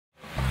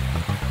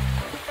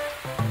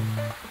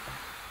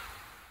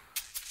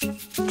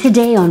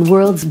Today on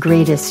World's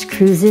Greatest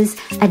Cruises,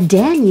 a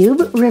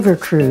Danube river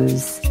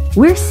cruise.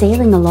 We're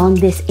sailing along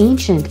this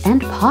ancient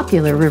and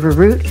popular river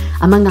route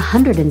among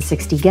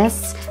 160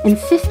 guests and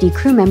 50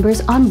 crew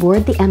members on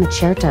board the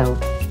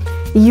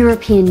AmaWaterways. The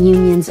European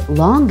Union's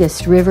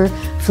longest river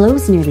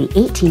flows nearly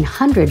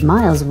 1,800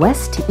 miles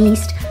west to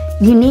east,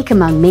 unique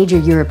among major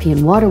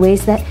European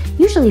waterways that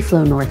usually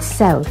flow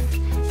north-south.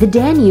 The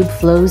Danube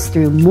flows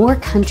through more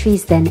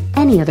countries than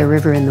any other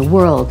river in the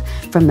world,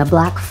 from the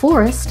Black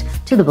Forest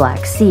to the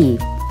Black Sea.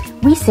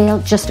 We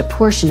sailed just a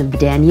portion of the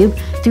Danube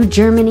through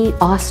Germany,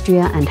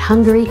 Austria, and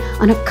Hungary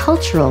on a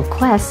cultural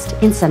quest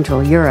in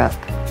Central Europe.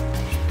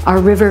 Our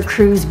river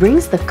cruise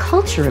brings the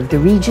culture of the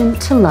region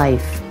to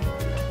life.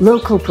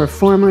 Local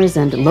performers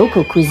and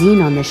local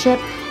cuisine on the ship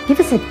give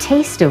us a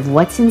taste of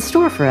what's in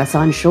store for us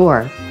on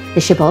shore. The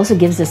ship also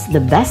gives us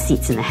the best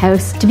seats in the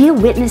house to be a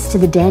witness to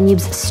the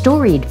Danube's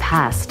storied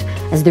past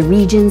as the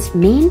region's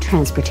main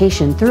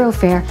transportation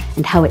thoroughfare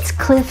and how its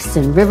cliffs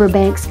and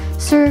riverbanks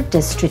served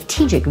as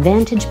strategic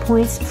vantage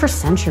points for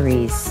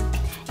centuries.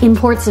 In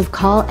ports of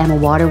call,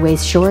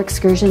 AmaWaterways shore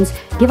excursions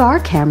give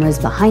our cameras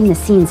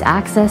behind-the-scenes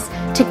access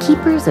to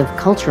keepers of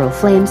cultural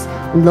flames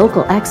and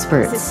local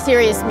experts. This is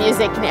serious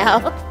music now.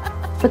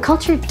 But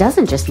culture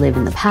doesn't just live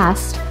in the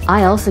past.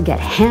 I also get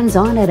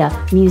hands-on at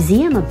a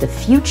museum of the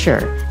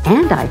future,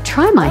 and I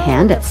try my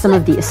hand at some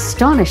of the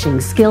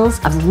astonishing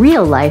skills of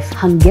real-life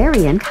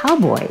Hungarian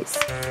cowboys.